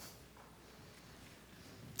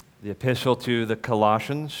the epistle to the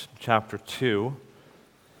Colossians, chapter 2.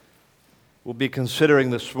 We'll be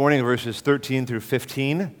considering this morning verses 13 through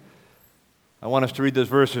 15. I want us to read those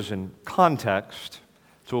verses in context,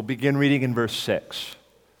 so we'll begin reading in verse 6.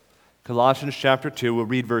 Colossians chapter 2, we'll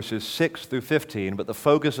read verses 6 through 15, but the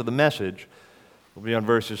focus of the message will be on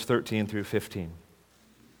verses 13 through 15.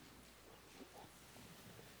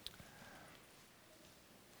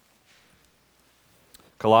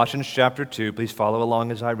 Colossians chapter 2, please follow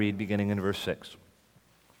along as I read, beginning in verse 6.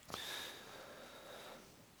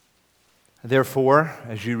 Therefore,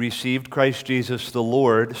 as you received Christ Jesus the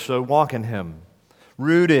Lord, so walk in him,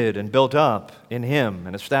 rooted and built up in him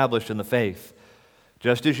and established in the faith,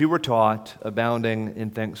 just as you were taught, abounding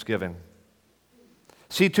in thanksgiving.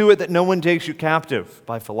 See to it that no one takes you captive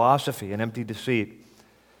by philosophy and empty deceit,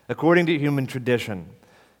 according to human tradition,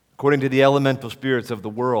 according to the elemental spirits of the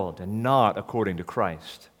world, and not according to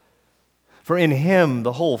Christ. For in him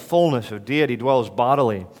the whole fullness of deity dwells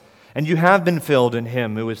bodily, and you have been filled in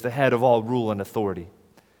him who is the head of all rule and authority.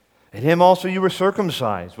 In him also you were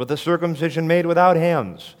circumcised with a circumcision made without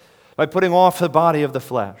hands, by putting off the body of the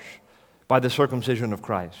flesh, by the circumcision of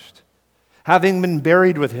Christ, having been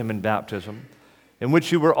buried with him in baptism, in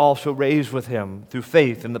which you were also raised with him through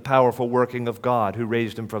faith in the powerful working of God who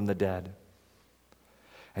raised him from the dead.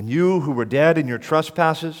 And you who were dead in your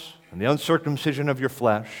trespasses and the uncircumcision of your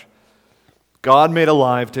flesh, God made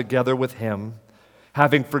alive together with him,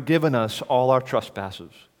 having forgiven us all our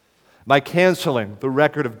trespasses, by canceling the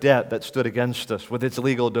record of debt that stood against us with its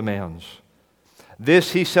legal demands.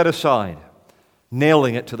 This he set aside,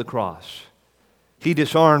 nailing it to the cross. He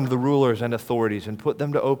disarmed the rulers and authorities and put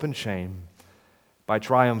them to open shame by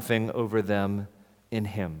triumphing over them in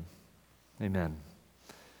him. Amen.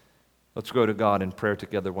 Let's go to God in prayer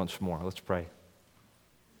together once more. Let's pray.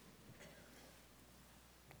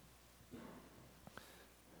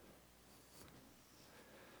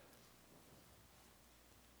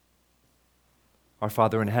 Our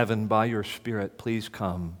Father in heaven, by your Spirit, please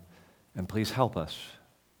come and please help us.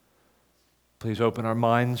 Please open our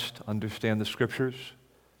minds to understand the Scriptures.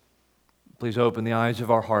 Please open the eyes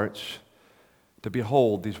of our hearts to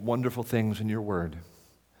behold these wonderful things in your word.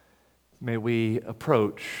 May we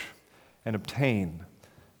approach and obtain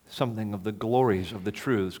something of the glories of the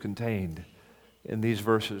truths contained in these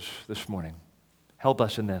verses this morning. Help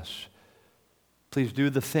us in this. Please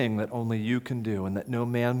do the thing that only you can do and that no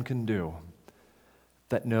man can do,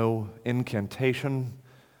 that no incantation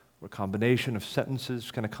or combination of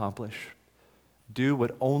sentences can accomplish. Do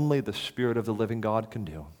what only the Spirit of the living God can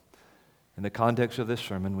do. In the context of this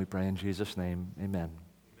sermon, we pray in Jesus' name, amen.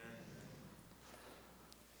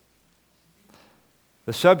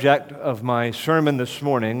 The subject of my sermon this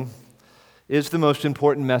morning is the most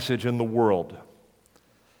important message in the world.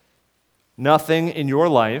 Nothing in your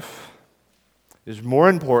life is more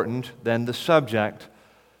important than the subject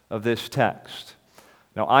of this text.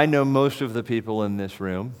 Now, I know most of the people in this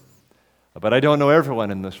room, but I don't know everyone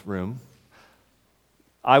in this room.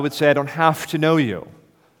 I would say I don't have to know you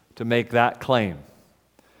to make that claim.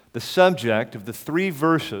 The subject of the three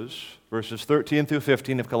verses 13 through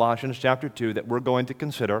 15 of Colossians chapter 2 that we're going to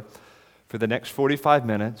consider for the next 45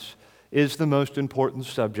 minutes is the most important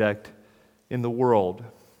subject in the world.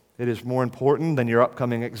 It is more important than your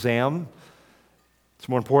upcoming exam. It's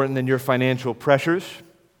more important than your financial pressures.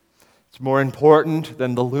 It's more important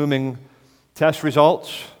than the looming test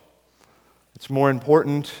results. It's more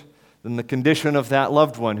important than the condition of that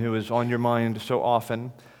loved one who is on your mind so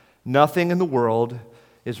often. Nothing in the world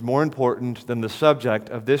is more important than the subject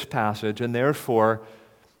of this passage, and therefore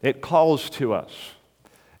it calls to us,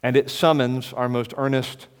 and it summons our most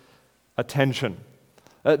earnest attention.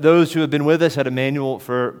 Those who have been with us at Emmanuel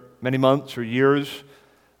for many months or years,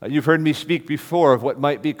 you've heard me speak before of what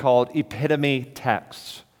might be called epitome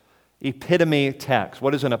texts. Epitome text.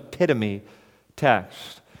 What is an epitome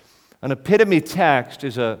text? An epitome text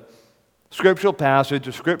is a scriptural passage,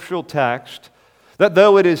 a scriptural text, that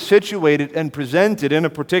though it is situated and presented in a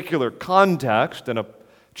particular context, in a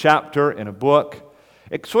chapter, in a book,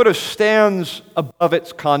 it sort of stands above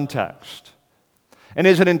its context and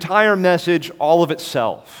is an entire message all of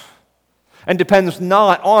itself and depends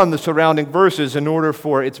not on the surrounding verses in order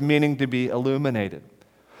for its meaning to be illuminated.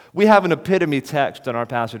 We have an epitome text in our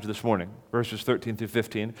passage this morning, verses 13 through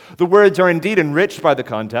 15. The words are indeed enriched by the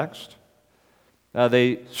context.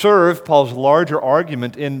 They serve Paul's larger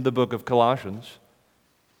argument in the book of Colossians.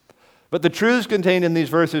 But the truths contained in these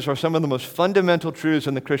verses are some of the most fundamental truths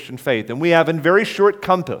in the Christian faith. And we have in very short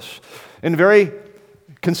compass, in very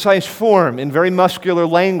concise form, in very muscular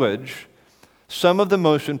language, some of the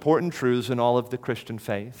most important truths in all of the Christian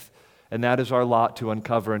faith. And that is our lot to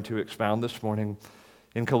uncover and to expound this morning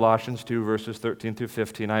in Colossians 2, verses 13 through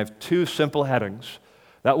 15. I have two simple headings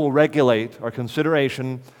that will regulate our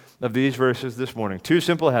consideration of these verses this morning. Two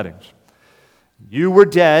simple headings. You were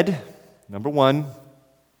dead, number one,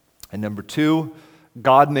 and number two,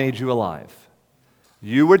 God made you alive.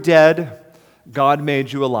 You were dead, God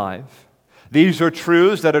made you alive. These are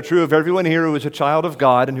truths that are true of everyone here who is a child of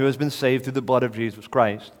God and who has been saved through the blood of Jesus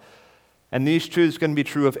Christ. And these truths can be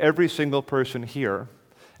true of every single person here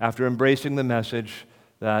after embracing the message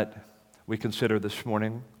that we consider this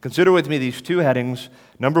morning. Consider with me these two headings.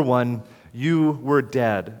 Number one, you were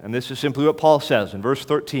dead. And this is simply what Paul says in verse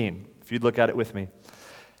 13, if you'd look at it with me.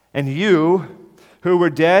 And you who were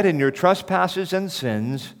dead in your trespasses and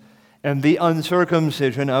sins and the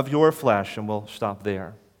uncircumcision of your flesh. And we'll stop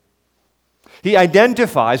there. He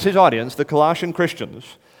identifies his audience, the Colossian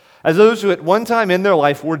Christians, as those who at one time in their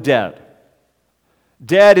life were dead.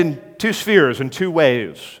 Dead in two spheres, in two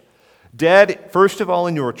ways. Dead, first of all,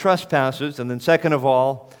 in your trespasses, and then second of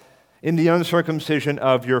all, in the uncircumcision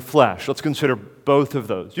of your flesh. Let's consider both of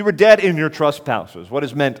those. You were dead in your trespasses. What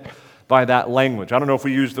is meant by that language? I don't know if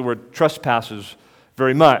we use the word trespasses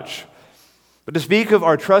very much. But to speak of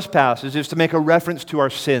our trespasses is to make a reference to our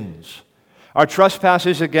sins. Our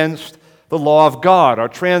trespasses against the law of God, our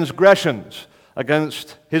transgressions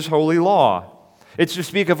against His holy law. It's to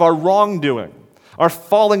speak of our wrongdoing, our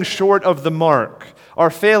falling short of the mark, our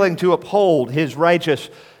failing to uphold His righteous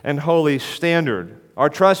and holy standard. Our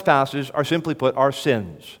trespasses are simply put our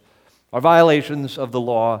sins, our violations of the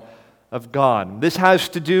law of God. This has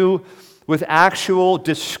to do with actual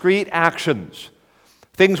discrete actions,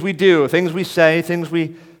 things we do, things we say, things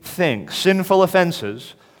we think, sinful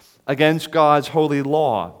offenses against God's holy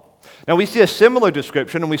law. Now we see a similar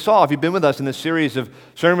description, and we saw, if you've been with us in this series of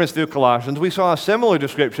sermons through Colossians, we saw a similar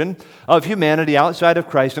description of humanity outside of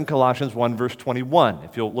Christ in Colossians 1, verse 21.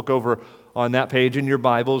 If you'll look over on that page in your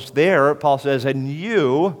Bibles, there Paul says, and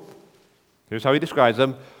you, here's how he describes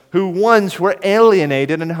them, who once were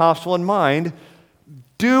alienated and hostile in mind,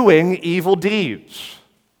 doing evil deeds.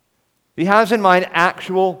 He has in mind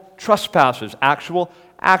actual trespasses, actual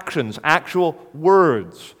actions, actual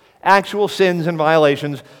words, actual sins and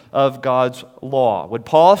violations of God's law. When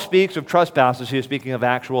Paul speaks of trespasses, he is speaking of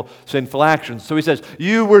actual sinful actions. So he says,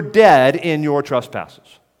 you were dead in your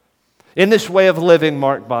trespasses, in this way of living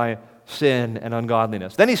marked by sin and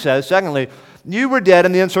ungodliness. Then he says, secondly, you were dead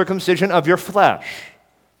in the uncircumcision of your flesh.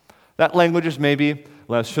 That language is maybe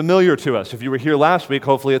less familiar to us. If you were here last week,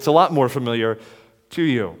 hopefully it's a lot more familiar to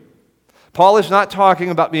you. Paul is not talking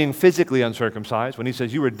about being physically uncircumcised when he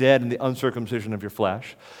says you were dead in the uncircumcision of your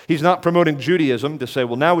flesh. He's not promoting Judaism to say,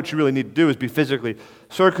 well, now what you really need to do is be physically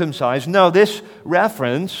circumcised. No, this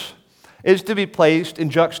reference is to be placed in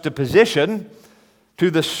juxtaposition to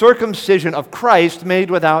the circumcision of Christ made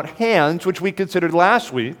without hands, which we considered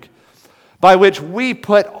last week, by which we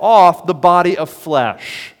put off the body of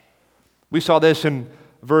flesh. We saw this in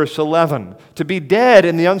verse 11. To be dead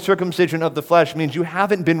in the uncircumcision of the flesh means you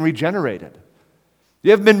haven't been regenerated.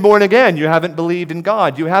 You haven't been born again. You haven't believed in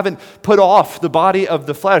God. You haven't put off the body of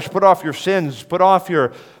the flesh, put off your sins, put off your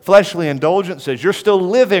fleshly indulgences. You're still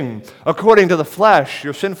living according to the flesh,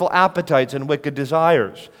 your sinful appetites and wicked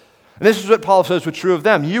desires. And this is what Paul says was true of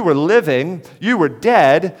them. You were living, you were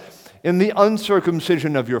dead in the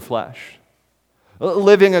uncircumcision of your flesh,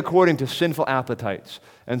 living according to sinful appetites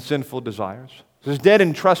and sinful desires. It says dead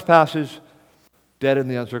in trespasses, dead in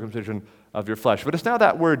the uncircumcision of your flesh. But it's now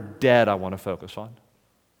that word dead I want to focus on.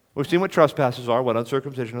 We've seen what trespasses are, what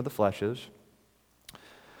uncircumcision of the flesh is.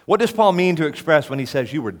 What does Paul mean to express when he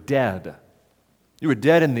says you were dead? You were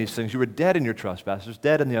dead in these things. You were dead in your trespasses,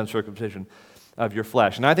 dead in the uncircumcision of your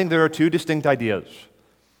flesh. And I think there are two distinct ideas.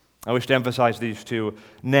 I wish to emphasize these two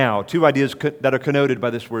now. Two ideas that are connoted by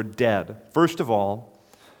this word dead. First of all,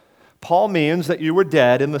 Paul means that you were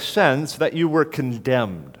dead in the sense that you were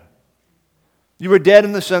condemned. You were dead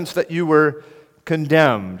in the sense that you were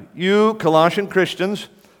condemned. You, Colossian Christians,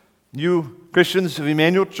 you Christians of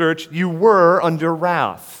Emmanuel Church, you were under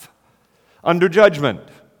wrath, under judgment,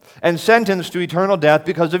 and sentenced to eternal death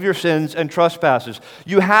because of your sins and trespasses.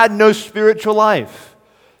 You had no spiritual life.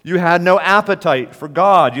 You had no appetite for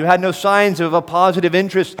God. You had no signs of a positive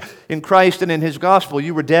interest in Christ and in His gospel.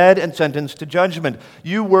 You were dead and sentenced to judgment.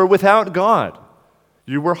 You were without God.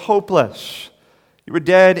 You were hopeless. You were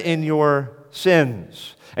dead in your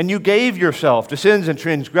sins. And you gave yourself to sins and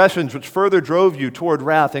transgressions which further drove you toward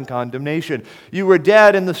wrath and condemnation. You were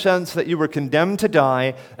dead in the sense that you were condemned to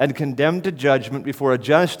die and condemned to judgment before a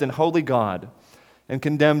just and holy God and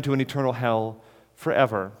condemned to an eternal hell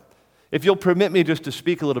forever. If you'll permit me just to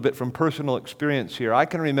speak a little bit from personal experience here, I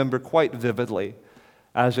can remember quite vividly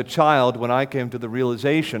as a child when I came to the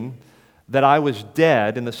realization that I was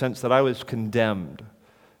dead in the sense that I was condemned.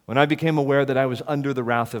 When I became aware that I was under the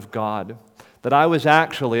wrath of God, that I was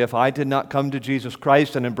actually, if I did not come to Jesus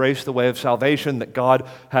Christ and embrace the way of salvation that God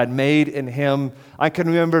had made in Him, I can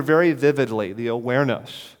remember very vividly the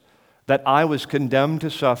awareness that I was condemned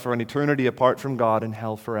to suffer an eternity apart from God in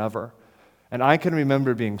hell forever. And I can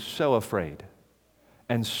remember being so afraid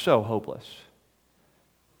and so hopeless.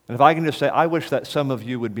 And if I can just say, I wish that some of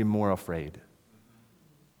you would be more afraid.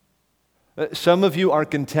 Some of you are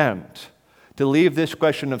content to leave this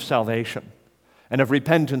question of salvation and of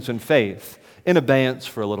repentance and faith in abeyance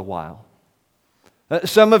for a little while.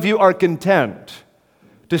 Some of you are content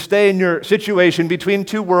to stay in your situation between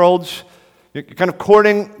two worlds. You're kind of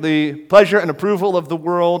courting the pleasure and approval of the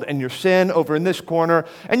world and your sin over in this corner,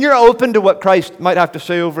 and you're open to what Christ might have to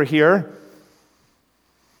say over here,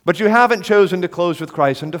 but you haven't chosen to close with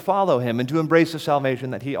Christ and to follow Him and to embrace the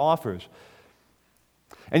salvation that He offers.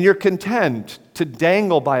 And you're content to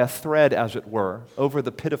dangle by a thread, as it were, over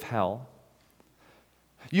the pit of hell.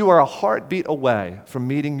 You are a heartbeat away from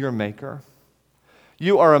meeting your Maker.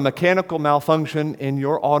 You are a mechanical malfunction in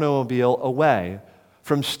your automobile away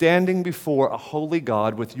from standing before a holy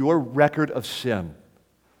God with your record of sin,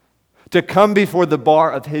 to come before the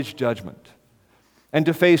bar of His judgment and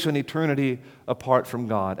to face an eternity apart from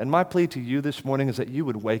God. And my plea to you this morning is that you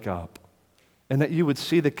would wake up and that you would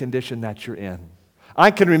see the condition that you're in. I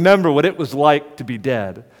can remember what it was like to be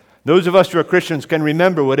dead. Those of us who are Christians can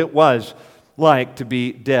remember what it was like to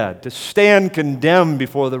be dead, to stand condemned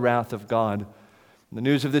before the wrath of God. And the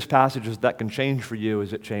news of this passage is that can change for you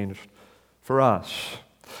as it changed for us.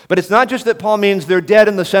 But it's not just that Paul means they're dead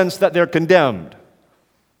in the sense that they're condemned,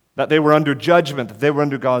 that they were under judgment, that they were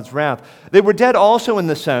under God's wrath. They were dead also in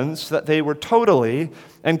the sense that they were totally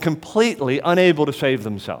and completely unable to save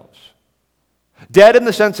themselves. Dead in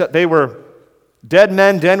the sense that they were dead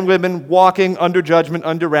men, dead women, walking under judgment,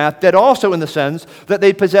 under wrath. Dead also in the sense that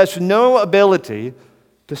they possess no ability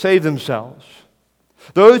to save themselves.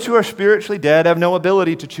 Those who are spiritually dead have no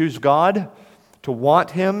ability to choose God, to want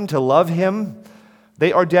Him, to love Him.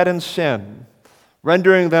 They are dead in sin,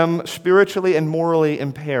 rendering them spiritually and morally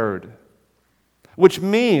impaired. Which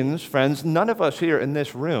means, friends, none of us here in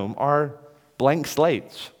this room are blank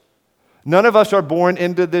slates. None of us are born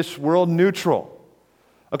into this world neutral.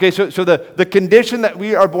 Okay, so the condition that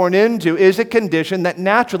we are born into is a condition that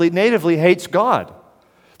naturally, natively hates God,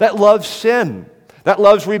 that loves sin, that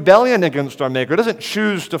loves rebellion against our Maker, doesn't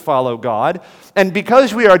choose to follow God. And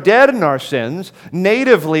because we are dead in our sins,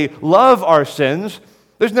 natively love our sins,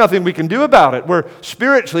 there's nothing we can do about it. We're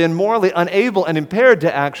spiritually and morally unable and impaired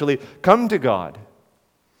to actually come to God.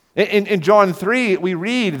 In John 3, we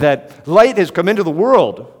read that light has come into the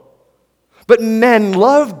world, but men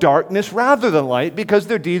love darkness rather than light because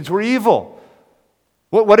their deeds were evil.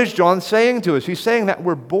 What is John saying to us? He's saying that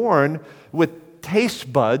we're born with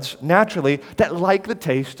taste buds, naturally, that like the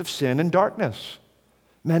taste of sin and darkness.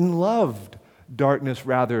 Men loved darkness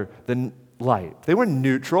rather than light. They were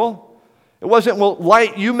neutral. It wasn't, well,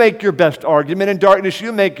 light, you make your best argument, and darkness,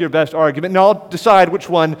 you make your best argument, and I'll decide which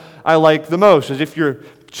one I like the most, as if you're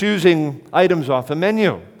choosing items off a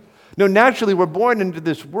menu. No, naturally, we're born into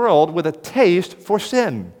this world with a taste for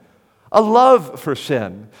sin, a love for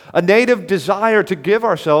sin, a native desire to give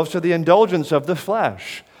ourselves to the indulgence of the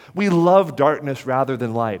flesh. We love darkness rather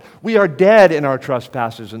than light. We are dead in our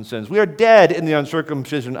trespasses and sins. We are dead in the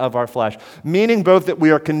uncircumcision of our flesh, meaning both that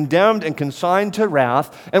we are condemned and consigned to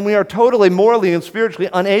wrath, and we are totally, morally, and spiritually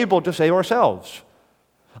unable to save ourselves,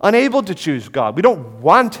 unable to choose God. We don't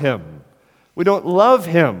want Him. We don't love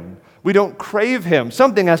Him. We don't crave Him.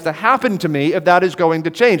 Something has to happen to me if that is going to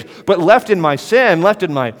change. But left in my sin, left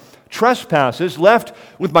in my trespasses, left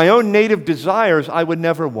with my own native desires, I would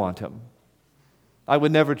never want Him. I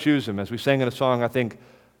would never choose Him. As we sang in a song, I think,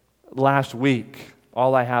 last week,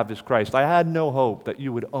 all I have is Christ. I had no hope that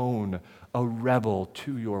you would own a rebel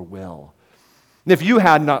to your will. And if you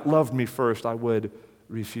had not loved me first, I would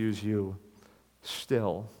refuse you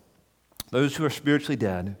still. Those who are spiritually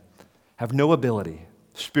dead have no ability,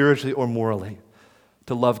 spiritually or morally,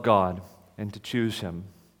 to love God and to choose Him.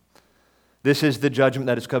 This is the judgment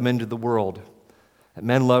that has come into the world, that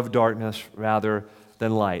men love darkness rather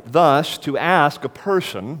than light. Thus, to ask a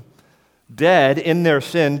person dead in their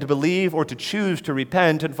sin to believe or to choose to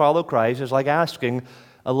repent and follow Christ is like asking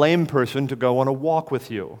a lame person to go on a walk with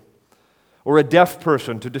you, or a deaf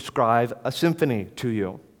person to describe a symphony to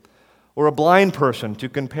you, or a blind person to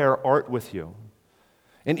compare art with you.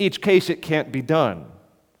 In each case, it can't be done.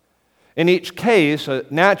 In each case, a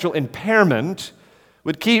natural impairment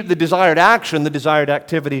would keep the desired action, the desired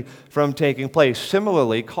activity from taking place.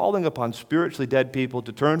 Similarly, calling upon spiritually dead people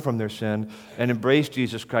to turn from their sin and embrace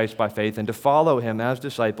Jesus Christ by faith and to follow him as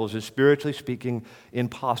disciples is, spiritually speaking,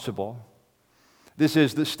 impossible. This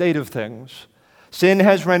is the state of things. Sin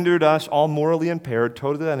has rendered us all morally impaired,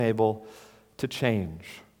 totally unable to change.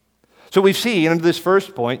 So we've seen under this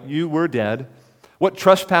first point, you were dead, what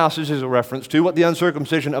trespasses is a reference to, what the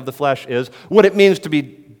uncircumcision of the flesh is, what it means to be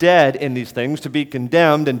dead in these things, to be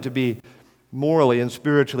condemned and to be morally and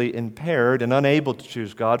spiritually impaired and unable to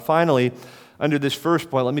choose God. Finally, under this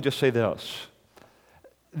first point, let me just say this.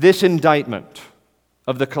 This indictment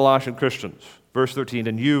of the Colossian Christians, verse 13,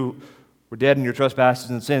 and you were dead in your trespasses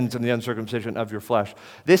and sins and the uncircumcision of your flesh.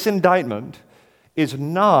 This indictment is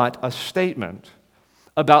not a statement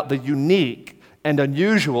about the unique and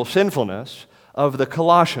unusual sinfulness of the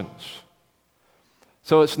Colossians.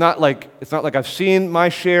 So it's not like I've seen my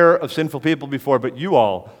share of sinful people before, but you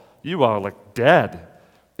all are like dead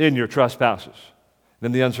in your trespasses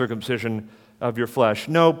and the uncircumcision of your flesh.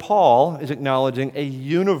 No, Paul is acknowledging a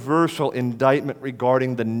universal indictment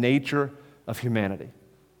regarding the nature of humanity.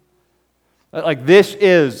 Like, this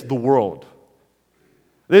is the world.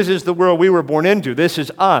 This is the world we were born into. This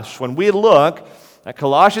is us. When we look at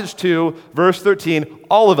Colossians 2, verse 13,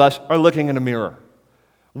 all of us are looking in a mirror.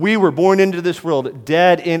 We were born into this world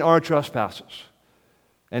dead in our trespasses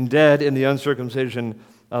and dead in the uncircumcision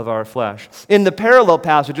of our flesh. In the parallel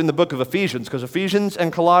passage in the book of Ephesians, because Ephesians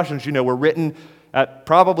and Colossians, were written at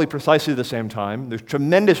probably precisely the same time. There's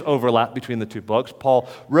tremendous overlap between the two books. Paul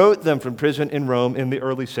wrote them from prison in Rome in the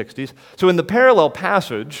early 60s. So in the parallel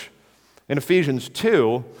passage in Ephesians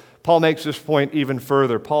 2, Paul makes this point even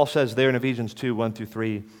further. Paul says there in Ephesians 2, 1 through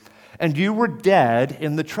 3, and you were dead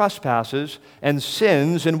in the trespasses and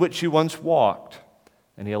sins in which you once walked.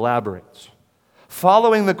 And he elaborates.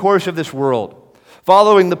 Following the course of this world,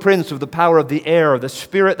 following the prince of the power of the air, the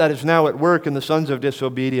spirit that is now at work in the sons of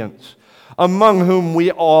disobedience, among whom we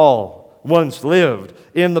all once lived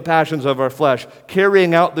in the passions of our flesh,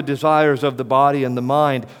 carrying out the desires of the body and the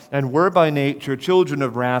mind, and were by nature children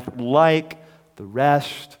of wrath like the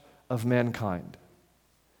rest of mankind.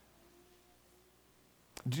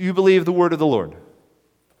 Do you believe the word of the Lord?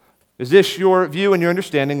 Is this your view and your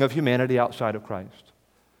understanding of humanity outside of Christ?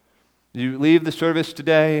 You leave the service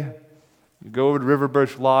today, you go over to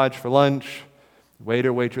Riverbirch Lodge for lunch,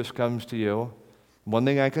 waiter, waitress comes to you. One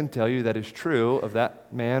thing I can tell you that is true of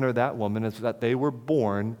that man or that woman is that they were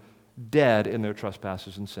born dead in their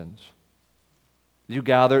trespasses and sins. You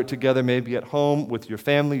gather together maybe at home with your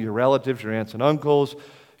family, your relatives, your aunts and uncles,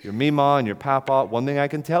 your mima and your papa. One thing I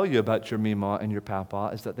can tell you about your mima and your papa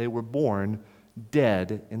is that they were born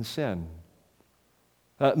dead in sin.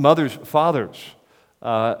 Mothers, fathers,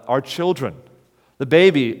 our children, the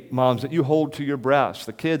baby moms that you hold to your breast,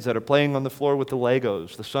 the kids that are playing on the floor with the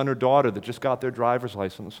Legos, the son or daughter that just got their driver's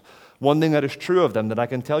license. One thing that is true of them that I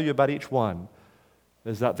can tell you about each one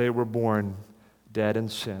is that they were born dead in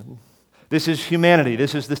sin. This is humanity.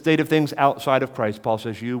 This is the state of things outside of Christ. Paul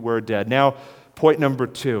says you were dead. Now, point number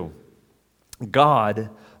 2.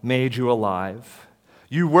 God made you alive.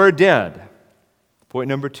 You were dead. Point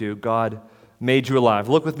number 2, God made you alive.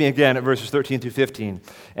 Look with me again at verses 13 through 15.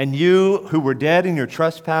 And you who were dead in your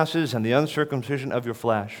trespasses and the uncircumcision of your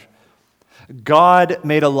flesh, God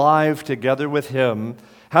made alive together with him,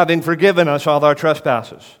 having forgiven us all our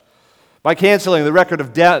trespasses, by canceling the record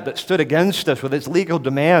of debt that stood against us with its legal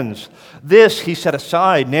demands. This he set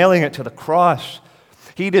aside, nailing it to the cross.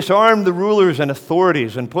 He disarmed the rulers and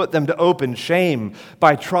authorities and put them to open shame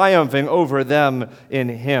by triumphing over them in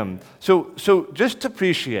him. So just to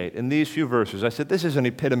appreciate in these few verses, I said this is an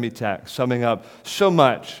epitome text summing up so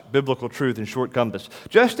much biblical truth in short compass.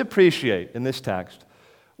 Just appreciate in this text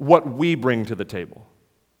what we bring to the table.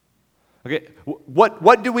 Okay,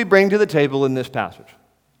 what do we bring to the table in this passage?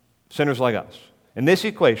 Sinners like us. In this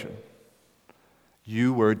equation,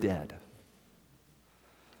 you were dead.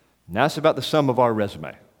 And that's about the sum of our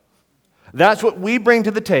resume. That's what we bring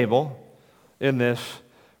to the table in this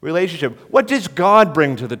relationship. What does God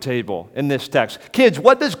bring to the table in this text? Kids,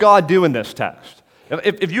 what does God do in this text?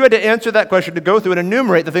 If you had to answer that question, to go through and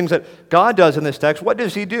enumerate the things that God does in this text, what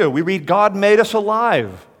does he do? We read, God made us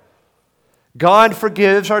alive. God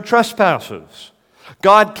forgives our trespasses.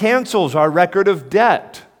 God cancels our record of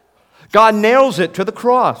debt. God nails it to the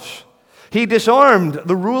cross. He disarmed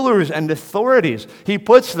the rulers and authorities. He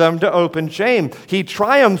puts them to open shame. He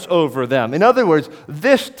triumphs over them. In other words,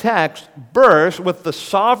 this text bursts with the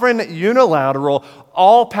sovereign, unilateral,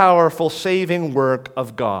 all-powerful saving work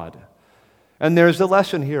of God. And there's a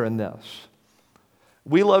lesson here in this.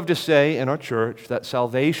 We love to say in our church that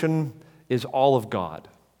salvation is all of God.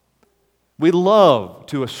 We love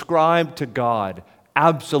to ascribe to God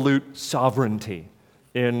absolute sovereignty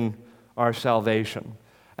in our salvation.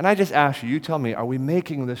 And I just ask you, you tell me, are we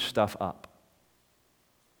making this stuff up?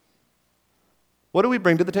 What do we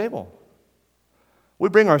bring to the table? We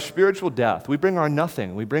bring our spiritual death. We bring our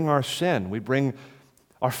nothing. We bring our sin. We bring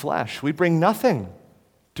our flesh. We bring nothing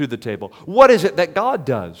to the table. What is it that God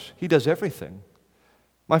does? He does everything.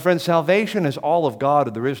 My friend, salvation is all of God,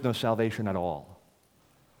 or there is no salvation at all.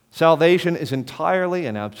 Salvation is entirely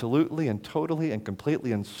and absolutely and totally and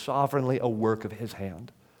completely and sovereignly a work of His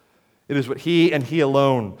hand. It is what He and He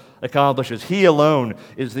alone accomplishes. He alone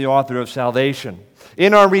is the author of salvation.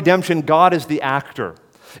 In our redemption, God is the actor.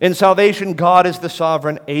 In salvation, God is the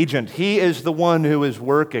sovereign agent. He is the one who is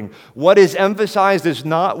working. What is emphasized is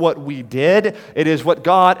not what we did, it is what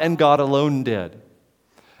God and God alone did.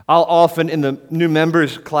 I'll often, in the new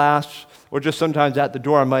members class, or just sometimes at the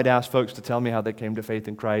door, I might ask folks to tell me how they came to faith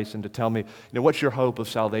in Christ and to tell me, what's your hope of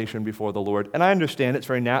salvation before the Lord? And I understand it's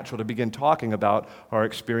very natural to begin talking about our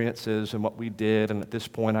experiences and what we did. And at this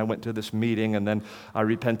point, I went to this meeting and then I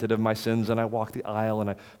repented of my sins and I walked the aisle and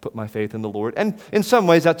I put my faith in the Lord. And in some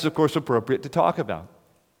ways, that's of course appropriate to talk about.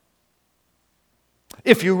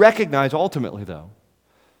 If you recognize ultimately, though,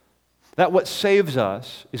 that what saves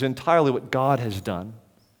us is entirely what God has done,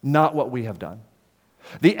 not what we have done.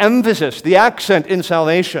 The emphasis, the accent in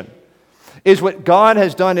salvation is what God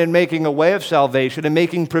has done in making a way of salvation and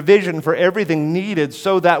making provision for everything needed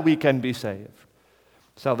so that we can be saved.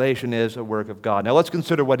 Salvation is a work of God. Now let's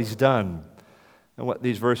consider what He's done and what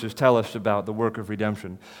these verses tell us about the work of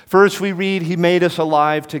redemption. First, we read, He made us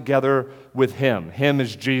alive together with Him. Him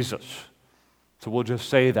is Jesus. So we'll just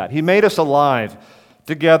say that. He made us alive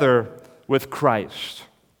together with Christ.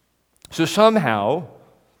 So somehow,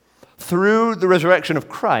 through the resurrection of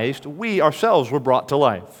Christ, we ourselves were brought to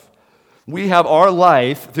life. We have our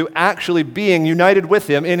life through actually being united with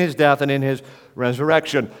Him in His death and in His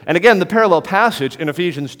resurrection. And again, the parallel passage in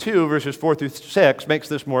Ephesians 2, verses 4 through 6, makes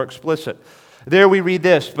this more explicit. There we read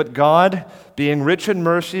this, "But God, being rich in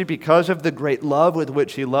mercy, because of the great love with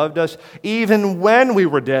which He loved us, even when we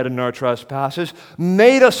were dead in our trespasses,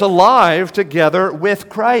 made us alive together with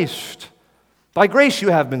Christ. By grace you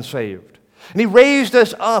have been saved. And He raised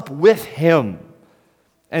us up with Him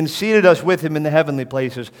and seated us with Him in the heavenly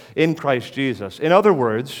places in Christ Jesus." In other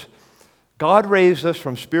words, God raised us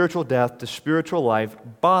from spiritual death to spiritual life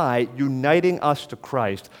by uniting us to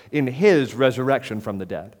Christ in His resurrection from the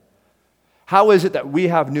dead. How is it that we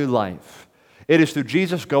have new life? It is through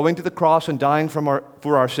Jesus going to the cross and dying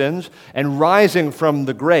for our sins and rising from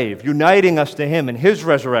the grave, uniting us to Him in His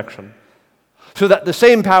resurrection. So that the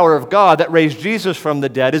same power of God that raised Jesus from the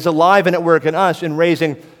dead is alive and at work in us in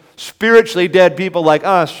raising spiritually dead people like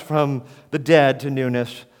us from the dead to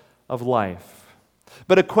newness of life.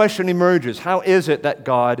 But a question emerges. How is it that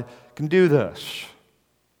God can do this?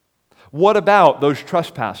 What about those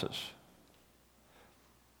trespasses?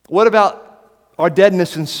 What about our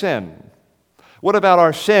deadness in sin? What about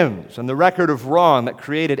our sins and the record of wrong that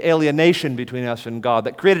created alienation between us and God,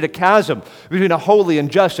 that created a chasm between a holy and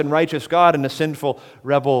just and righteous God and a sinful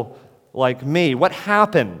rebel like me? What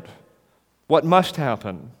happened? What must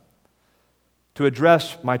happen to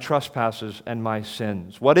address my trespasses and my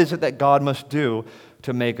sins? What is it that God must do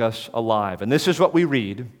to make us alive? And this is what we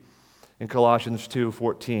read in Colossians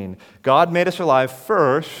 2:14. God made us alive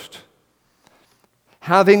first,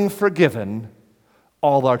 having forgiven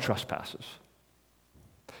all our trespasses.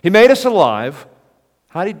 He made us alive.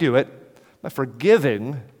 How did He do it? By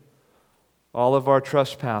forgiving all of our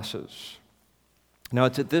trespasses. Now,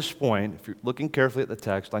 it's at this point, if you're looking carefully at the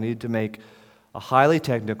text, I need to make a highly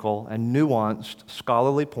technical and nuanced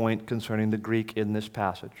scholarly point concerning the Greek in this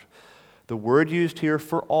passage. The word used here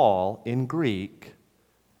for all in Greek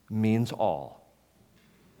means all.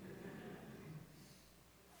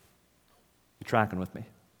 You tracking with me?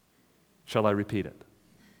 Shall I repeat it?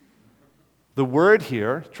 The word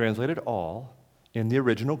here, translated all, in the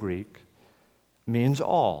original Greek, means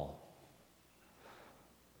all.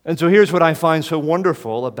 And so here's what I find so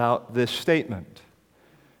wonderful about this statement.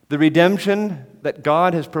 The redemption that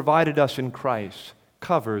God has provided us in Christ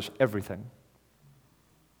covers everything.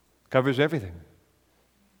 Covers everything.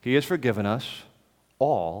 He has forgiven us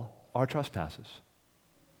all our trespasses.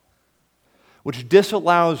 Which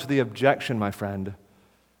disallows the objection, my friend,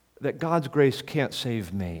 that God's grace can't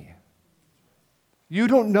save me. You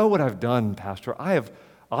don't know what I've done, Pastor. I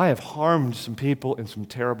have harmed some people in some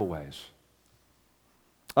terrible ways.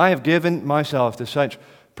 I have given myself to such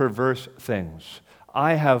perverse things.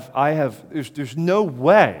 There's no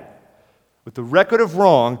way with the record of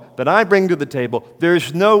wrong that I bring to the table,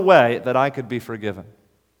 there's no way that I could be forgiven.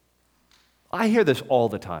 I hear this all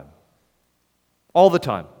the time. All the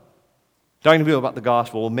time. Talking to people about the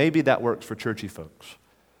gospel, well, maybe that works for churchy folks.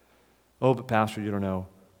 Oh, but Pastor, you don't know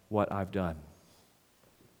what I've done.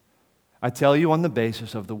 I tell you, on the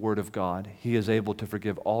basis of the Word of God, He is able to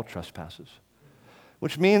forgive all trespasses.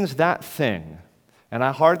 Which means that thing, and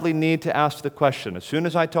I hardly need to ask the question, as soon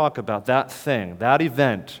as I talk about that thing, that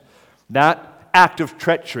event, that act of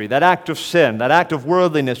treachery, that act of sin, that act of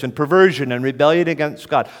worldliness and perversion and rebellion against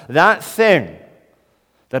God, that thing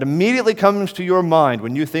that immediately comes to your mind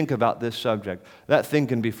when you think about this subject, that thing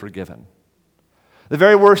can be forgiven. The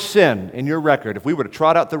very worst sin in your record, if we were to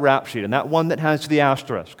trot out the rap sheet, and that one that has the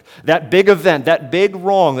asterisk, that big event, that big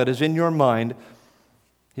wrong that is in your mind,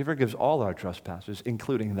 He forgives all our trespasses,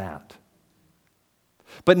 including that.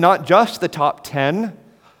 But not just the top 10,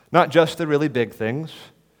 not just the really big things.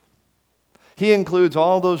 He includes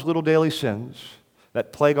all those little daily sins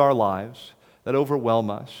that plague our lives, that overwhelm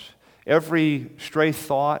us. Every stray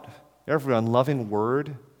thought, every unloving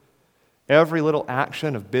word, every little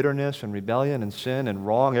action of bitterness and rebellion and sin and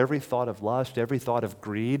wrong, every thought of lust, every thought of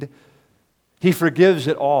greed. He forgives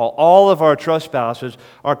it all. All of our trespasses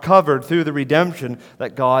are covered through the redemption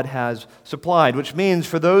that God has supplied, which means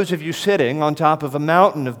for those of you sitting on top of a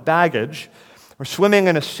mountain of baggage or swimming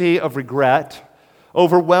in a sea of regret,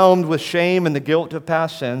 overwhelmed with shame and the guilt of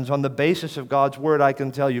past sins, on the basis of God's word, I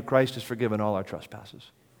can tell you Christ has forgiven all our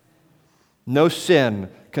trespasses. No sin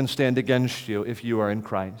can stand against you if you are in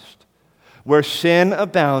Christ. Where sin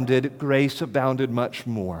abounded, grace abounded much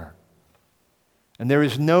more. And there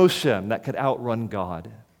is no sin that could outrun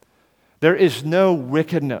God. There is no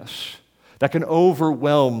wickedness that can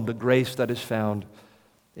overwhelm the grace that is found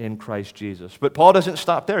in Christ Jesus. But Paul doesn't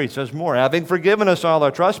stop there. He says more. Having forgiven us all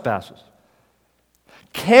our trespasses,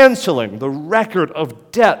 canceling the record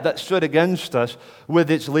of debt that stood against us with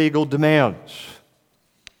its legal demands.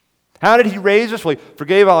 How did He raise us? Well, He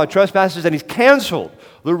forgave all our trespasses, and He's canceled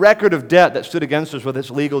the record of debt that stood against us with its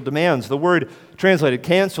legal demands. The word translated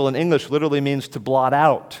cancel in English literally means to blot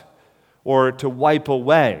out or to wipe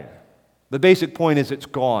away. The basic point is it's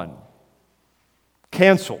gone.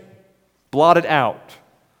 Canceled, blotted out,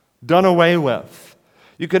 done away with.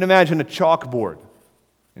 You can imagine a chalkboard.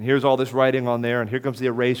 And here's all this writing on there, and here comes the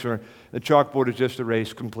eraser. The chalkboard is just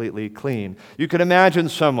erased completely clean. You can imagine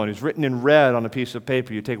someone who's written in red on a piece of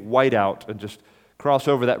paper. You take white out and just cross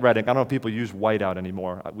over that red ink. I don't know if people use white out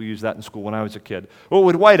anymore. We used that in school when I was a kid. What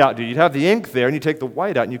would white out do? You'd have the ink there, and you take the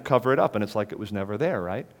white out, and you cover it up, and it's like it was never there,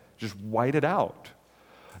 right? Just white it out.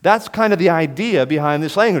 That's kind of the idea behind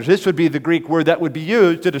this language. This would be the Greek word that would be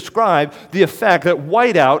used to describe the effect that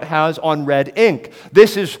whiteout has on red ink.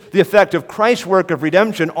 This is the effect of Christ's work of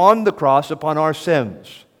redemption on the cross upon our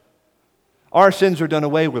sins. Our sins are done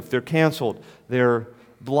away with. They're canceled. They're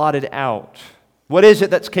blotted out. What is it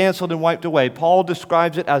that's canceled and wiped away? Paul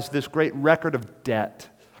describes it as this great record of debt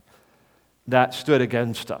that stood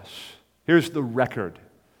against us. Here's the record.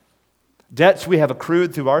 Debts we have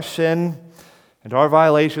accrued through our sin and our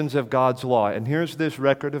violations of God's law. And here's this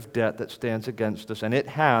record of debt that stands against us, and it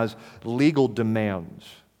has legal demands.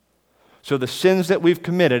 So the sins that we've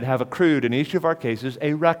committed have accrued, in each of our cases,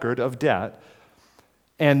 a record of debt.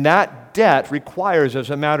 And that debt requires, as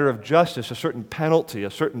a matter of justice, a certain penalty, a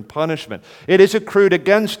certain punishment. It is accrued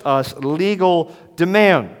against us legal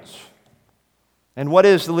demands. And what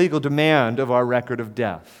is the legal demand of our record of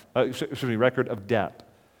death? Record of debt.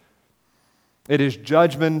 It is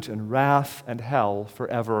judgment and wrath and hell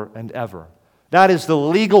forever and ever. That is the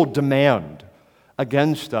legal demand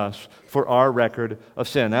against us for our record of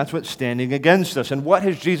sin. That's what's standing against us. And what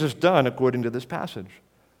has Jesus done according to this passage?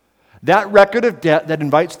 That record of debt that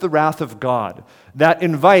invites the wrath of God, that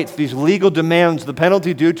invites these legal demands, the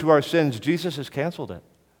penalty due to our sins, Jesus has canceled it.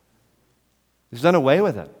 He's done away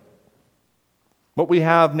with it. What we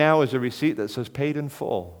have now is a receipt that says paid in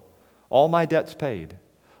full. All my debts paid.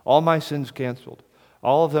 All my sins canceled.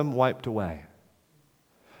 All of them wiped away.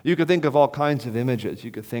 You could think of all kinds of images. You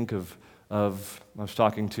could think of I was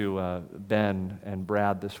talking to Ben and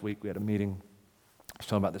Brad this week. We had a meeting. I was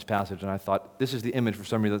talking about this passage, and I thought, this is the image for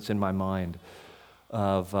some reason that's in my mind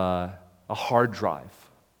of a hard drive.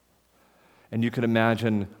 And you could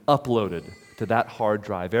imagine uploaded to that hard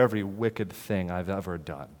drive every wicked thing I've ever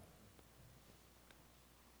done.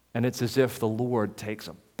 And it's as if the Lord takes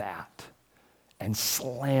a bat and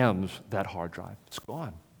slams that hard drive. It's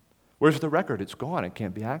gone. Where's the record? It's gone. It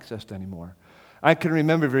can't be accessed anymore. I can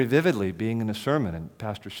remember very vividly being in a sermon and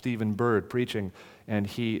Pastor Stephen Bird preaching, and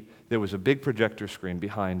there was a big projector screen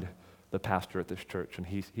behind the pastor at this church, and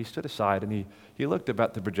he stood aside and he looked up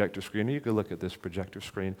at the projector screen. You could look at this projector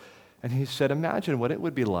screen, and he said, imagine what it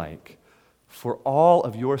would be like for all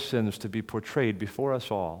of your sins to be portrayed before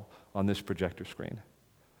us all on this projector screen.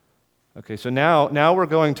 Okay, so now we're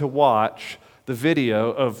going to watch the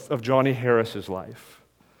video of Johnny Harris's life.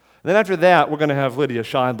 And then after that, we're going to have Lydia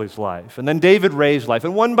Shindley's life, and then David Ray's life.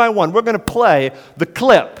 And one by one, we're going to play the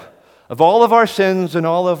clip of all of our sins and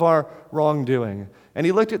all of our wrongdoing. And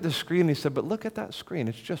he looked at the screen and he said, but look at that screen.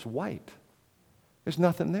 It's just white. There's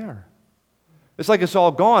nothing there. It's like it's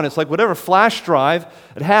all gone. It's like whatever flash drive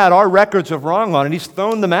it had our records of wrong on it, he's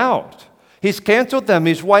thrown them out. He's canceled them.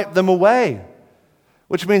 He's wiped them away.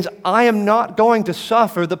 Which means I am not going to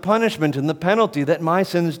suffer the punishment and the penalty that my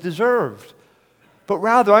sins deserved. But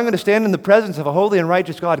rather, I'm going to stand in the presence of a holy and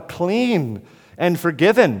righteous God, clean and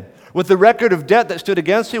forgiven, with the record of debt that stood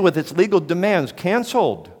against you, with its legal demands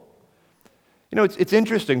canceled. You know, it's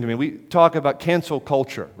interesting to me. We talk about cancel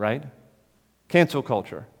culture, right? Cancel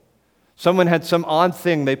culture. Someone had some odd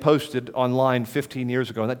thing they posted online 15 years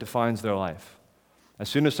ago, and that defines their life. As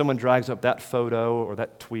soon as someone drags up that photo or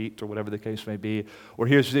that tweet or whatever the case may be, or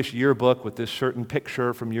here's this yearbook with this certain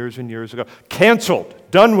picture from years and years ago, canceled,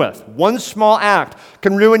 done with. One small act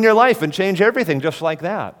can ruin your life and change everything just like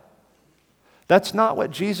that. That's not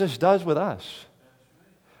what Jesus does with us.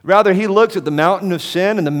 Rather, he looks at the mountain of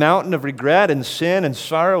sin and the mountain of regret and sin and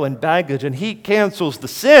sorrow and baggage, and he cancels the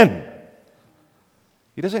sin.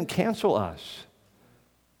 He doesn't cancel us.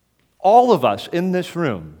 All of us in this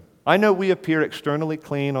room, I know we appear externally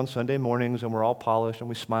clean on Sunday mornings and we're all polished and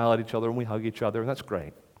we smile at each other and we hug each other, and that's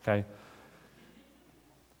great, okay?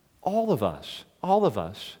 All of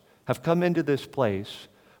us have come into this place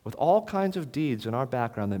with all kinds of deeds in our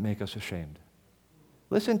background that make us ashamed.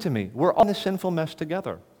 Listen to me. We're all in this sinful mess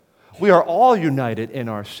together. We are all united in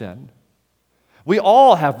our sin. We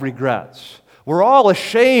all have regrets. We're all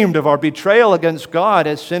ashamed of our betrayal against God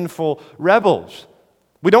as sinful rebels.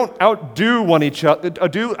 We don't outdo one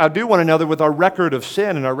another with our record of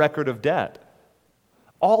sin and our record of debt.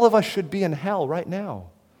 All of us should be in hell right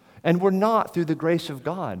now. And we're not through the grace of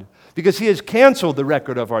God, because he has canceled the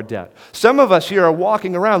record of our debt. Some of us here are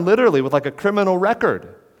walking around literally with like a criminal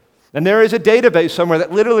record. And there is a database somewhere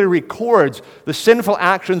that literally records the sinful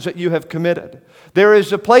actions that you have committed. There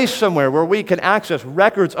is a place somewhere where we can access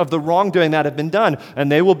records of the wrongdoing that have been done,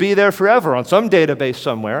 and they will be there forever on some database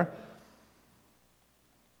somewhere.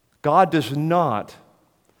 God does not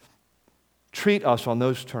treat us on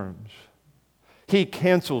those terms. He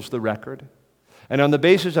cancels the record. And on the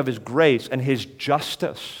basis of his grace and his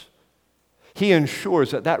justice, he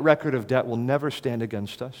ensures that that record of debt will never stand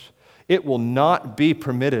against us. It will not be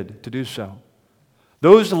permitted to do so.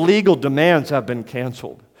 Those legal demands have been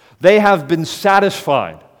canceled. They have been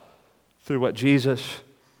satisfied through what Jesus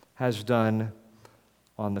has done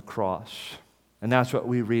on the cross. And that's what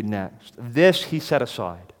we read next. This he set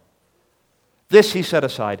aside. This he set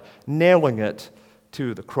aside, nailing it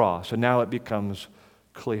to the cross. And now it becomes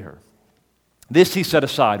clear. This he set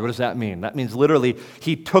aside. What does that mean? That means literally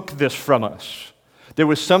he took this from us. There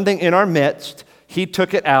was something in our midst. He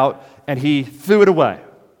took it out and he threw it away.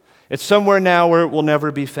 It's somewhere now where it will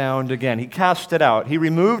never be found again. He cast it out. He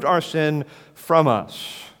removed our sin from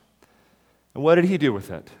us. And what did he do with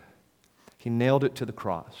it? He nailed it to the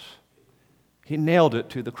cross. He nailed it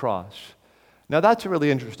to the cross. Now that's a really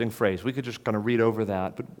interesting phrase. We could just kind of read over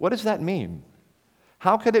that. But what does that mean?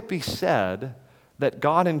 How could it be said that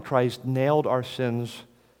God in Christ nailed our sins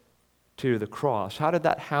to the cross? How did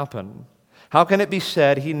that happen? How can it be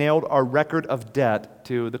said he nailed our record of debt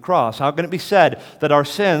to the cross? How can it be said that our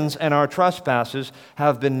sins and our trespasses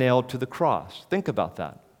have been nailed to the cross? Think about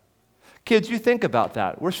that. Kids, you think about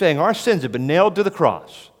that. We're saying our sins have been nailed to the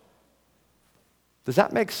cross. Does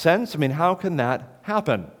that make sense? I mean, how can that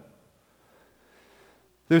happen?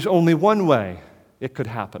 There's only one way it could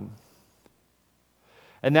happen.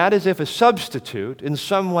 And that is if a substitute in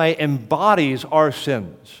some way embodies our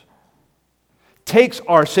sins, takes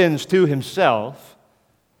our sins to himself,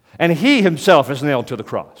 and he himself is nailed to the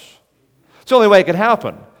cross. It's the only way it could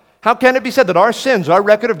happen. How can it be said that our sins, our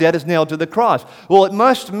record of debt, is nailed to the cross? Well, it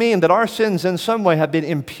must mean that our sins in some way have been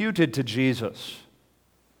imputed to Jesus,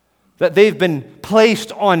 that they've been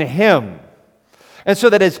placed on him. And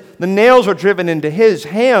so that as the nails are driven into his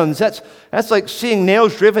hands, that's like seeing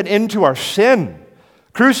nails driven into our sin,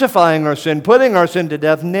 crucifying our sin, putting our sin to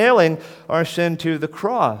death, nailing our sin to the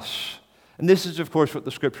cross. And this is, of course, what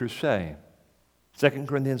the Scriptures say. 2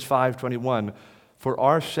 Corinthians 5:21, for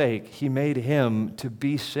our sake he made him to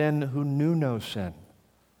be sin who knew no sin,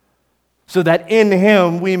 so that in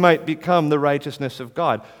him we might become the righteousness of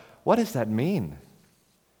God. What does that mean?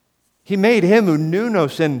 He made him who knew no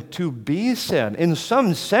sin to be sin. In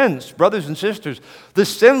some sense, brothers and sisters, the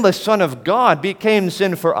sinless Son of God became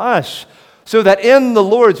sin for us, so that in the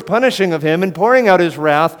Lord's punishing of him and pouring out his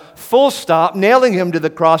wrath, full stop, nailing him to the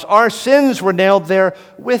cross, our sins were nailed there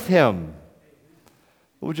with him.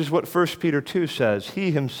 Which is what 1 Peter 2 says.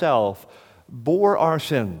 He himself bore our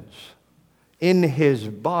sins in his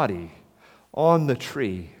body on the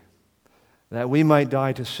tree, that we might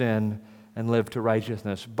die to sin and live to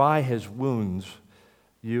righteousness. By his wounds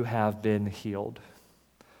you have been healed.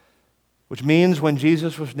 Which means when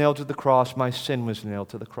Jesus was nailed to the cross, my sin was nailed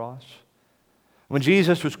to the cross. When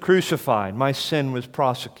Jesus was crucified, my sin was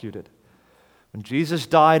prosecuted. When Jesus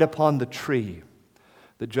died upon the tree,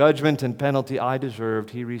 the judgment and penalty I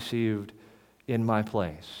deserved, he received in my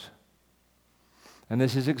place. And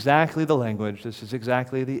this is exactly the language, this is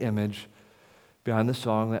exactly the image behind the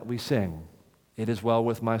song that we sing. It is well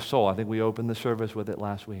with my soul. I think we opened the service with it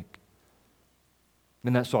last week.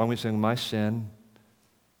 In that song we sing, my sin,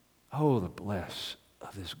 oh, the bliss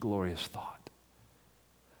of this glorious thought.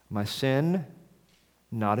 My sin,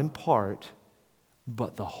 not in part,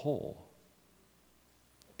 but the whole,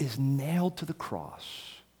 is nailed to the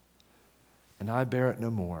cross, and I bear it no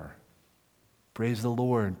more. Praise the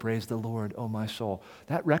Lord, oh my soul.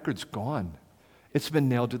 That record's gone. It's been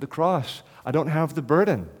nailed to the cross. I don't have the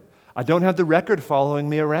burden. I don't have the record following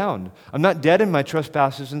me around. I'm not dead in my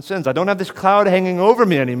trespasses and sins. I don't have this cloud hanging over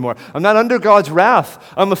me anymore. I'm not under God's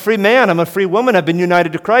wrath. I'm a free man. I'm a free woman. I've been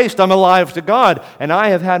united to Christ. I'm alive to God. And I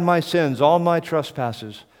have had my sins, all my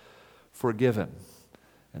trespasses, forgiven.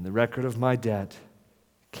 And the record of my debt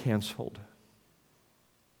canceled.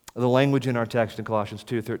 The language in our text in Colossians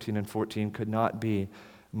 2:13 and 14 could not be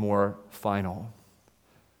more final.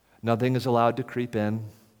 Nothing is allowed to creep in.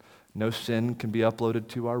 No sin can be uploaded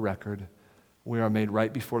to our record. We are made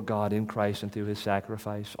right before God in Christ and through his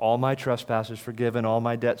sacrifice. All my trespasses forgiven, all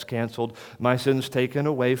my debts canceled, my sins taken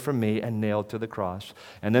away from me and nailed to the cross.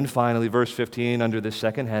 And then finally, verse 15, under this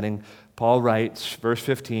second heading, Paul writes, verse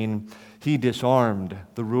 15, he disarmed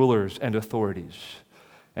the rulers and authorities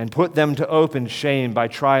and put them to open shame by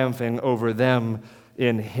triumphing over them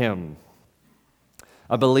in him.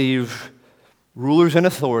 I believe rulers and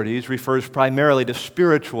authorities refers primarily to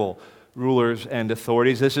spiritual rulers and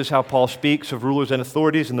authorities. This is how Paul speaks of rulers and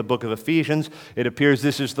authorities in the book of Ephesians. It appears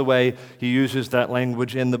this is the way he uses that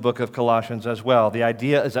language in the book of Colossians as well. The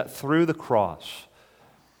idea is that through the cross,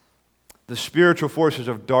 the spiritual forces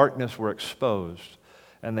of darkness were exposed,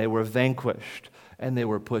 and they were vanquished, and they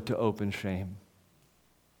were put to open shame.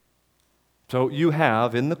 So you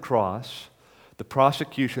have in the cross the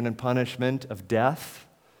prosecution and punishment of death,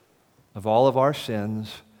 of all of our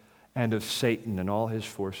sins, and of Satan and all his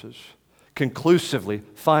forces, conclusively,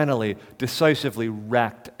 finally, decisively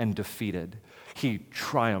wrecked and defeated. He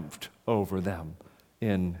triumphed over them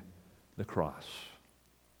in the cross.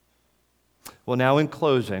 Well, now in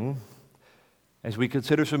closing, as we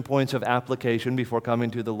consider some points of application before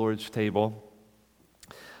coming to the Lord's table,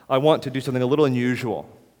 I want to do something a little unusual.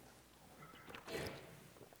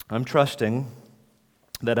 I'm trusting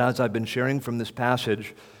that as I've been sharing from this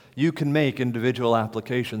passage, you can make individual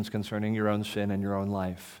applications concerning your own sin and your own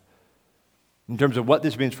life, in terms of what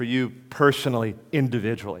this means for you personally,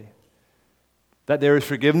 individually. That there is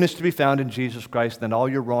forgiveness to be found in Jesus Christ, and all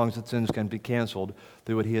your wrongs and sins can be canceled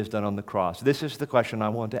through what he has done on the cross. This is the question I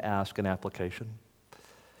want to ask in application.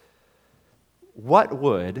 What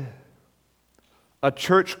would a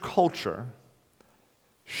church culture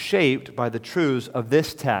shaped by the truths of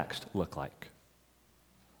this text look like?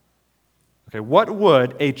 Okay, what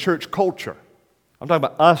would a church culture, I'm talking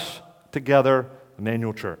about us together,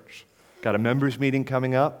 Emmanuel Church. Got a members meeting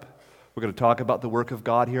coming up. We're going to talk about the work of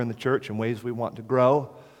God here in the church and ways we want to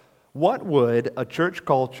grow. What would a church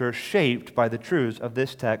culture shaped by the truths of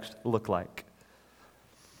this text look like?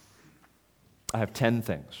 I have 10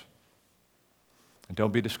 things. And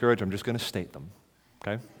don't be discouraged, I'm just going to state them,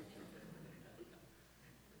 okay?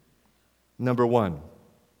 Number 1,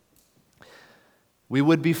 we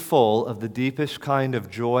would be full of the deepest kind of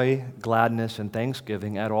joy, gladness, and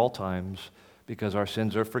thanksgiving at all times because our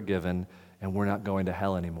sins are forgiven and we're not going to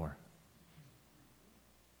hell anymore.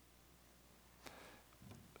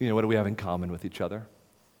 You know, what do we have in common with each other?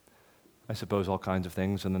 I suppose all kinds of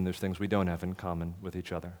things, and then there's things we don't have in common with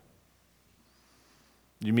each other.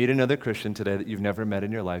 You meet another Christian today that you've never met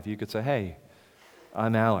in your life, you could say, hey,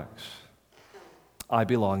 I'm Alex. I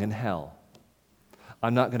belong in hell.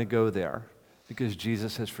 I'm not going to go there because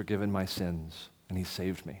Jesus has forgiven my sins and he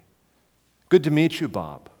saved me. Good to meet you,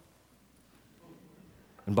 Bob.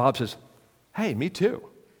 And Bob says, hey, me too.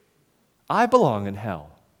 I belong in hell.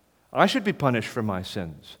 I should be punished for my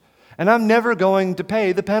sins. And I'm never going to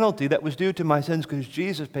pay the penalty that was due to my sins because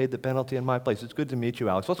Jesus paid the penalty in my place. It's good to meet you,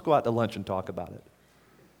 Alex. Let's go out to lunch and talk about it.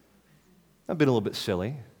 I've been a little bit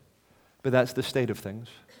silly, but that's the state of things.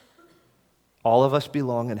 All of us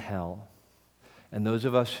belong in hell, and those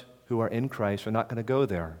of us who are in Christ are not going to go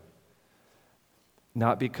there.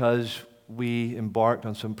 Not because we embarked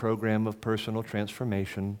on some program of personal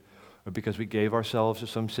transformation or because we gave ourselves to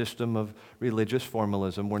some system of religious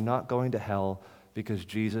formalism. We're not going to hell because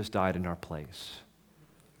Jesus died in our place,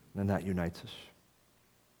 and that unites us.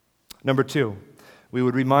 Number 2, we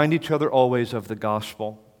would remind each other always of the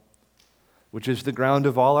gospel, which is the ground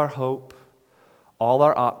of all our hope, all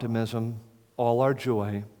our optimism, all our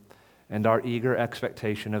joy, and our eager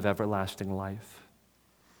expectation of everlasting life.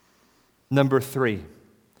 Number 3,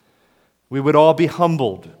 we would all be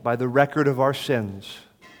humbled by the record of our sins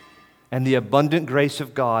and the abundant grace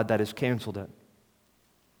of God that has canceled it.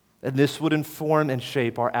 And this would inform and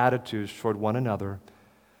shape our attitudes toward one another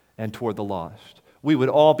and toward the lost. We would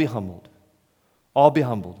all be humbled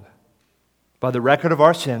by the record of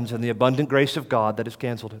our sins and the abundant grace of God that has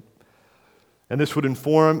canceled it. And this would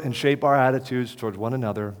inform and shape our attitudes toward one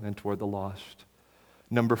another and toward the lost.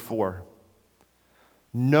 Number 4,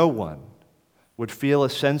 no one would feel a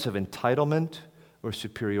sense of entitlement or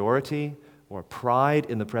superiority or pride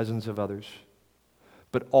in the presence of others,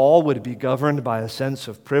 but all would be governed by a sense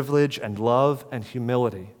of privilege and love and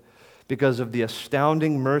humility because of the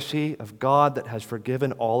astounding mercy of God that has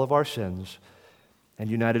forgiven all of our sins and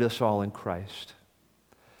united us all in Christ.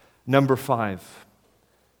 Number 5,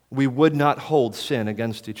 we would not hold sin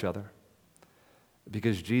against each other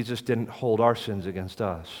because Jesus didn't hold our sins against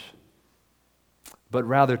us, but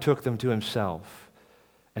rather took them to himself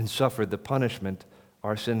and suffered the punishment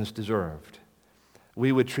our sins deserved.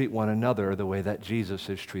 We would treat one another the way that Jesus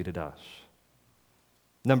has treated us.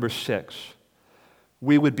 Number 6,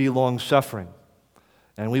 we would be long-suffering,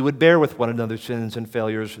 and we would bear with one another's sins and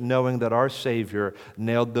failures, knowing that our Savior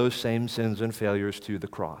nailed those same sins and failures to the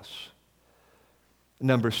cross.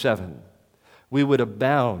 Number 7, we would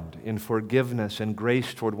abound in forgiveness and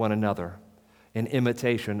grace toward one another in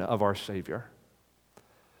imitation of our Savior.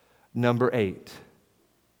 Number 8,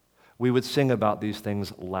 we would sing about these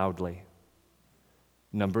things loudly.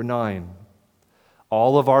 Number 9,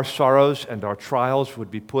 all of our sorrows and our trials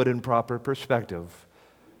would be put in proper perspective.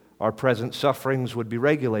 Our present sufferings would be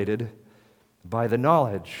regulated by the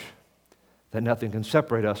knowledge that nothing can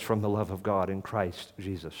separate us from the love of God in Christ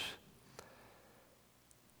Jesus.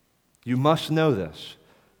 You must know this.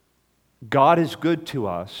 God is good to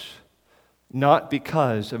us, not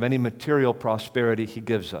because of any material prosperity he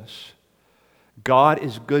gives us. God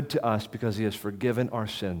is good to us because he has forgiven our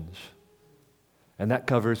sins. And that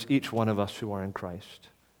covers each one of us who are in Christ.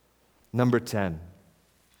 Number 10,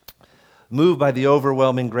 moved by the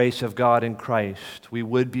overwhelming grace of God in Christ, we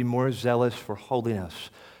would be more zealous for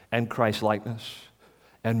holiness and Christ-likeness,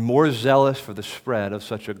 and more zealous for the spread of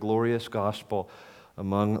such a glorious gospel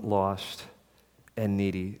among lost and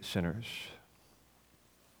needy sinners.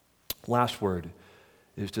 Last word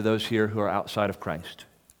is to those here who are outside of Christ.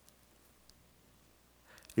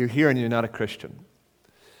 You're here and you're not a Christian.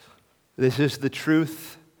 This is the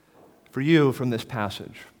truth for you from this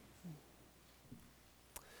passage.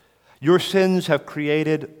 Your sins have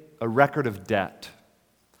created a record of debt,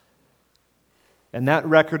 and that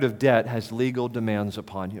record of debt has legal demands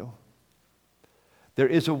upon you. There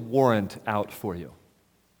is a warrant out for you.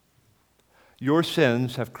 Your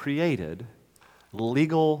sins have created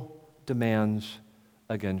legal demands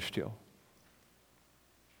against you.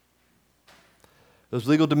 Those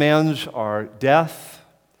legal demands are death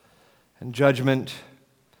and judgment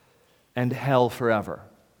and hell forever.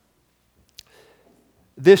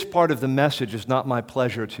 This part of the message is not my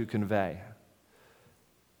pleasure to convey,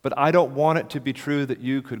 but I don't want it to be true that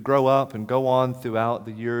you could grow up and go on throughout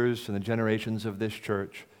the years and the generations of this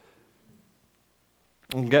church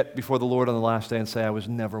and get before the Lord on the last day and say, I was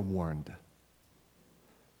never warned.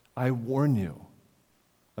 I warn you,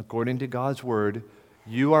 according to God's word,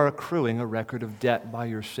 you are accruing a record of debt by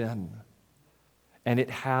your sin, and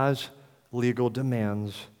it has legal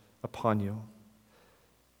demands upon you.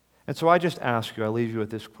 And so I just ask you, I leave you with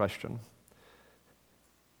this question.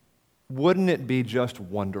 Wouldn't it be just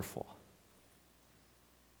wonderful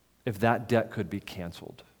if that debt could be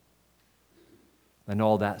canceled and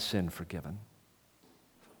all that sin forgiven?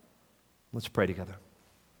 Let's pray together.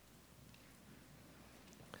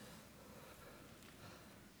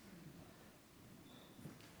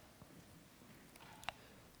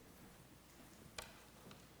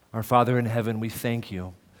 Our Father in heaven, we thank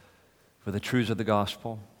you for the truths of the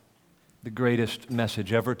gospel, the greatest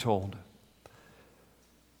message ever told.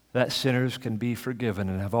 that sinners can be forgiven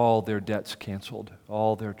and have all their debts canceled,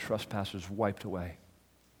 all their trespasses wiped away.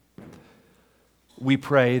 We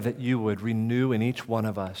pray that you would renew in each one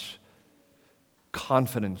of us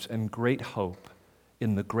confidence and great hope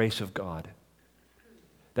in the grace of God,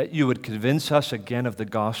 that you would convince us again of the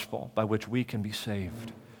gospel by which we can be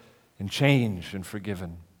saved and changed and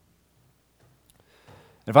forgiven.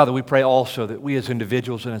 And Father, we pray also that we as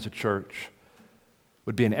individuals and as a church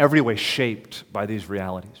would be in every way shaped by these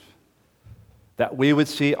realities, that we would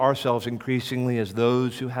see ourselves increasingly as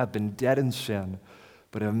those who have been dead in sin,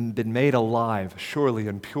 but have been made alive surely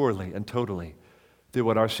and purely and totally through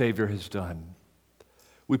what our Savior has done.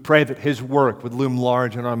 We pray that His work would loom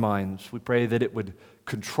large in our minds. We pray that it would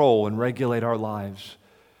control and regulate our lives,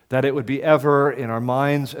 that it would be ever in our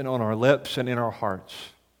minds and on our lips and in our hearts.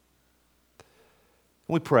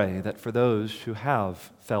 We pray that for those who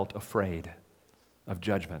have felt afraid of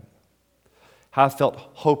judgment, have felt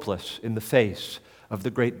hopeless in the face of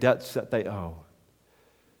the great debts that they owe,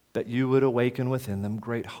 that you would awaken within them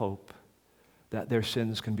great hope that their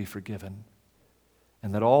sins can be forgiven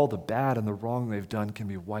and that all the bad and the wrong they've done can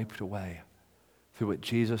be wiped away through what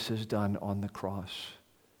Jesus has done on the cross.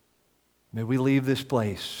 May we leave this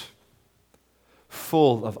place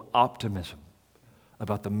full of optimism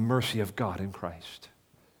about the mercy of God in Christ,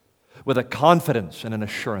 with a confidence and an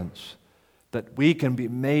assurance that we can be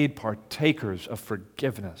made partakers of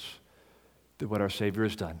forgiveness through what our Savior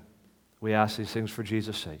has done. We ask these things for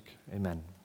Jesus' sake. Amen.